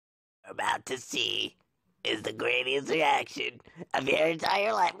about to see is the greatest reaction of your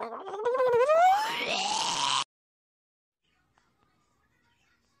entire life.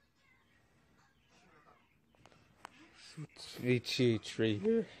 It's VTH right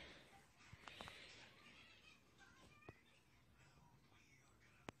here.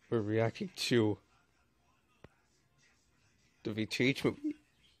 We're reacting to the VTH movie,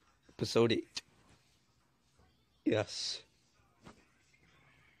 episode 8. Yes.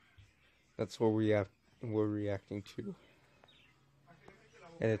 That's what we're reacting to.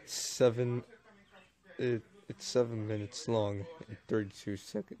 And it's 7 minutes long and 32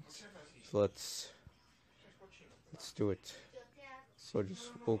 seconds. So let's do it. So I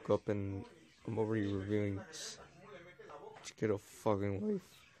just woke up and I'm already reviewing this. Let's get a fucking life.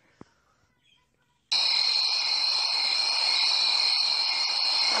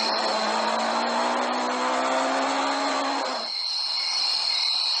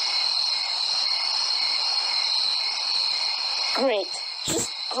 Great.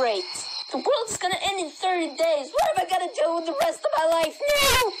 Just great. The world's gonna end in 30 days. What am I gonna do with the rest of my life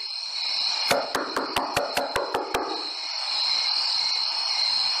now?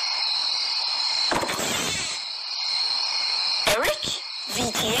 Eric?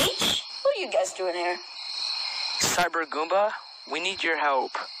 VTH? What are you guys doing here? Cyber Goomba, we need your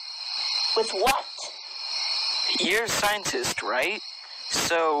help. With what? You're a scientist, right?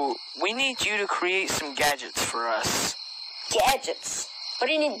 So, we need you to create some gadgets for us. Gadgets? What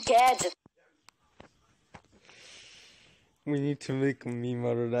do you need gadgets? We need to make a meme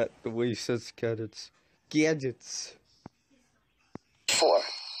out of that, the way he says gadgets. Gadgets. For?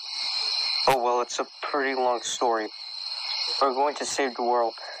 Oh, well, it's a pretty long story. We're going to save the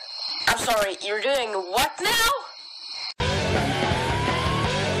world. I'm sorry, you're doing what now?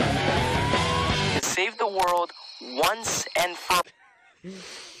 To save the world once and for...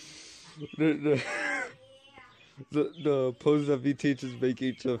 The pose that VTH is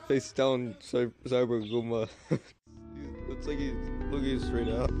making to face down Cyber Goomba. Looks like he's looking straight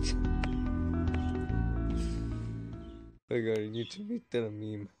out. I need to make that a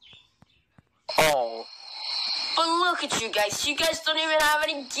meme. Oh. But look at you guys don't even have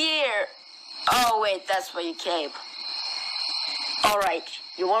any gear. Oh wait, that's why you came. Alright,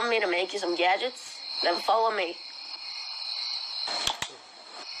 you want me to make you some gadgets? Then follow me.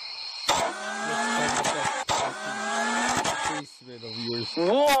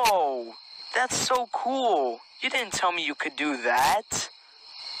 Whoa! That's so cool. You didn't tell me you could do that.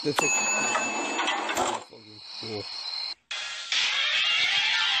 That's fucking cool.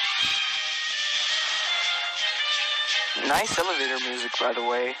 Nice elevator music, by the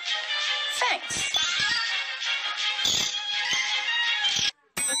way. Thanks.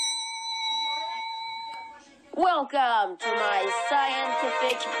 Welcome to my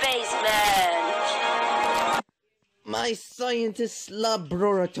scientific basement. My scientist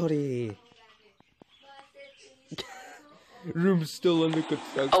laboratory. Room's still under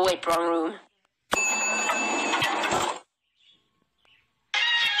construction. Oh wait, wrong room.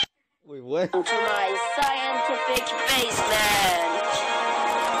 Wait, what? To my scientific basement.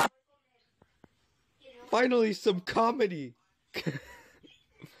 Finally, some comedy.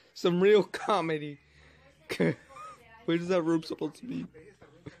 Some real comedy. Where's that room supposed to be?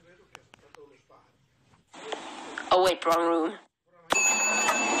 Oh wait, wrong room.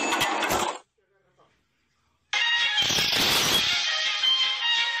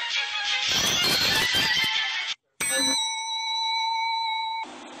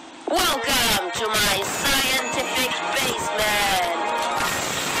 Welcome to my scientific basement.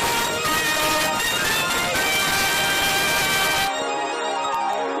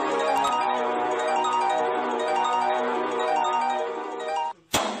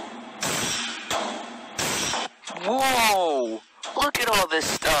 Whoa! Look at all this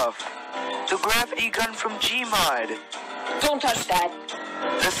stuff. The gravity gun from Gmod. Don't touch that.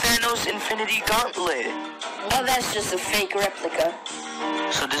 The Thanos Infinity Gauntlet. Oh, that's just a fake replica.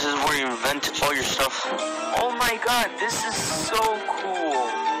 So this is where you invent all your stuff? Oh my god, this is so cool.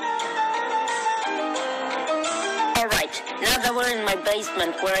 Alright, now that we're in my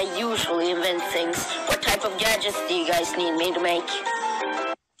basement where I usually invent things, what type of gadgets do you guys need me to make?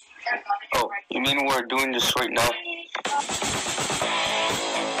 Oh, you mean we're doing this right now?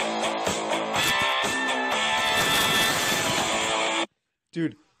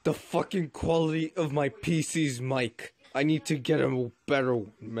 Dude, the fucking quality of my PC's mic. I need to get a better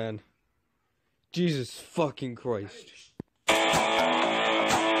one, man. Jesus fucking Christ.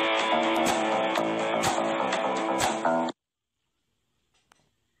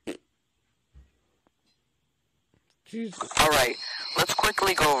 Jesus. Alright, let's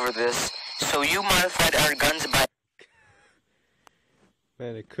quickly go over this. So you modified our guns by...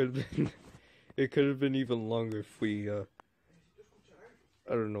 Man, it could have been... It could have been even longer if we, I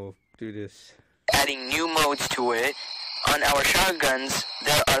don't know, do this. adding new modes to it. On our shotguns,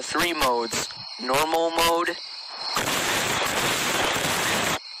 there are 3 modes. Normal mode,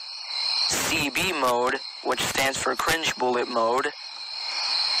 CB mode, which stands for cringe bullet mode,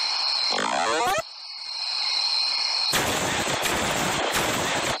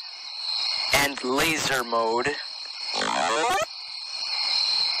 and laser mode.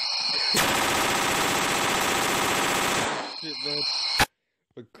 Shit, man.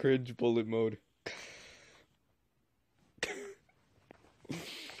 A cringe bullet mode.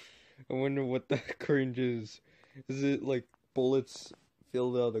 I wonder what that cringe is. Is it like bullets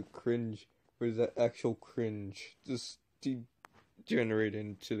filled out of cringe? Or is that actual cringe? Just degenerate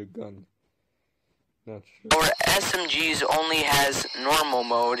into the gun. Not sure. Our SMGs only has normal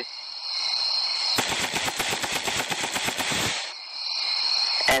mode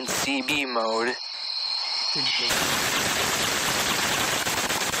and CB mode.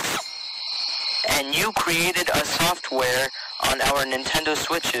 And you created a software on our Nintendo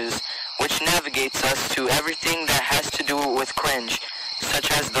Switches which navigates us to everything that has to do with cringe, such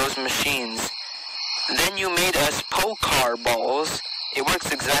as those machines. Then you made us Pokar balls. It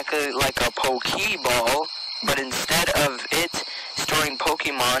works exactly like a Pokeball, but instead of it storing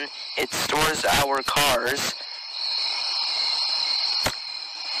Pokemon, it stores our cars.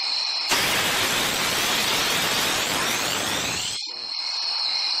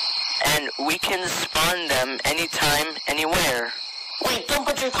 And we can spawn them anytime, anywhere. Wait, don't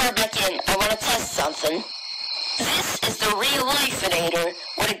put your car back in. I want to test something. This is the real lifeinator.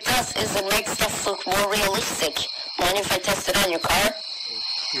 What it does is it makes stuff look more realistic. Mind if I test it on your car?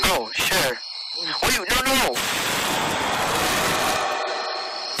 Oh, sure. Wait, no!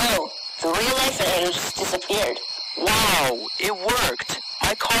 Oh, the real lifeinator just disappeared. Wow, it worked.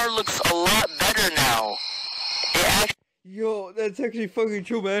 My car looks a lot better now. It actually... Yo, that's actually fucking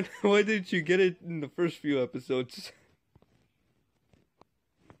true, man. Why didn't you get it in the first few episodes?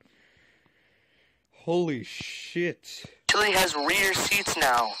 Holy shit. actually has rear seats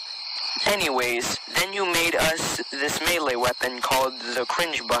now. Anyways, then you made us this melee weapon called the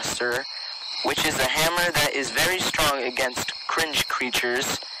Cringe Buster, which is a hammer that is very strong against cringe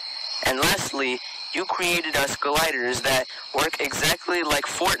creatures. And lastly, you created us gliders that work exactly like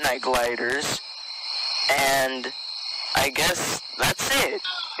Fortnite gliders. And I guess that's it.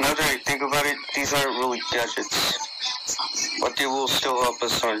 Now that I think about it, these aren't really gadgets. But they will still help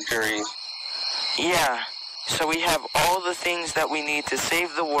us on our journey. Yeah, so we have all the things that we need to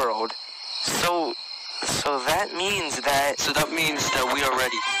save the world. So that means that... So that means that we are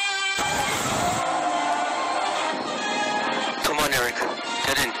ready. Come on, Eric.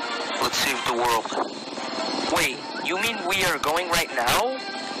 Get in. Let's save the world. Wait, you mean we are going right now?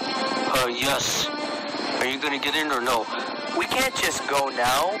 Yes. Are you gonna get in or no? We can't just go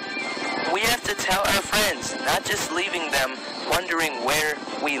now. We have to tell our friends, not just leaving them wondering where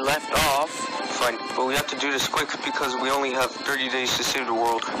we left off. Fine, but we have to do this quick because we only have 30 days to save the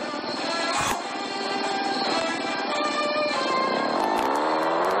world.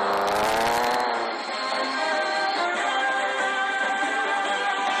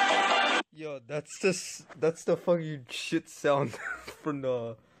 Yo, that's the fucking shit sound from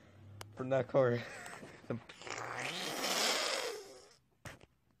that car.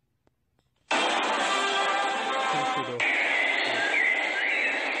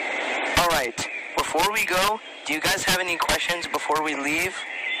 Alright, before we go, do you guys have any questions before we leave?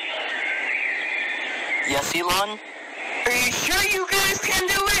 Yes, Elon? Are you sure you guys can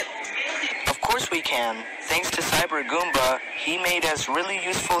do it? Of course we can. Thanks to Cyber Goomba, he made us really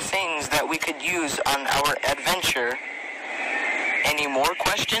useful things that we could use on our adventure. Any more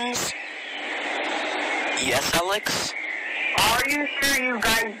questions? Yes, Alex? Are you sure you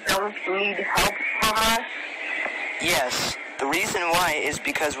guys don't need help from us? Yes. The reason why is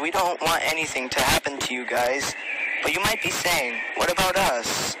because we don't want anything to happen to you guys. But you might be saying, what about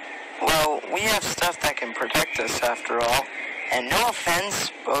us? Well, we have stuff that can protect us after all. And no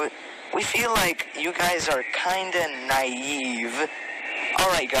offense, but we feel like you guys are kinda naive.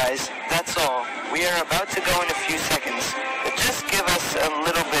 Alright guys, that's all. We are about to go in a few seconds, but just give us a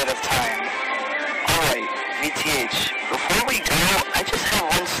little bit of time. Alright, VTH, before we go, I just have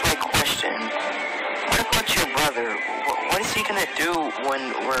one slight question. What about your brother? What is he gonna do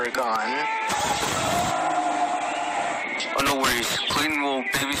when we're gone? Oh, no worries. Clayton will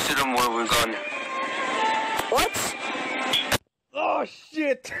babysit him while we're gone. What? Oh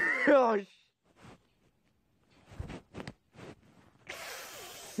shit! Oh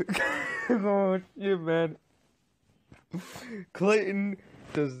Oh shit, man. Clayton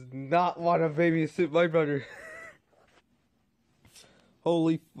does not want to babysit my brother.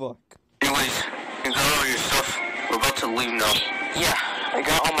 Holy fuck. Anyways, you got all your stuff. We're about to leave now. Yeah, I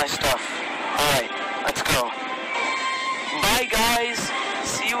got all my stuff. Alright, let's go. Bye, guys.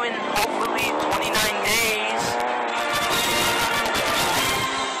 See you in hopefully 29 days.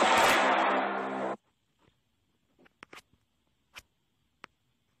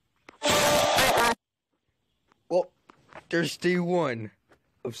 Well, there's day one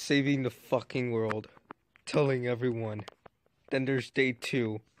of saving the fucking world. Telling everyone. Then there's day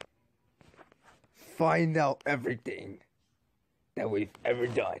two. Find out everything that we've ever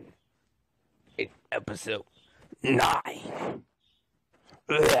done. In episode 9.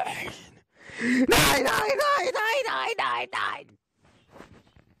 9.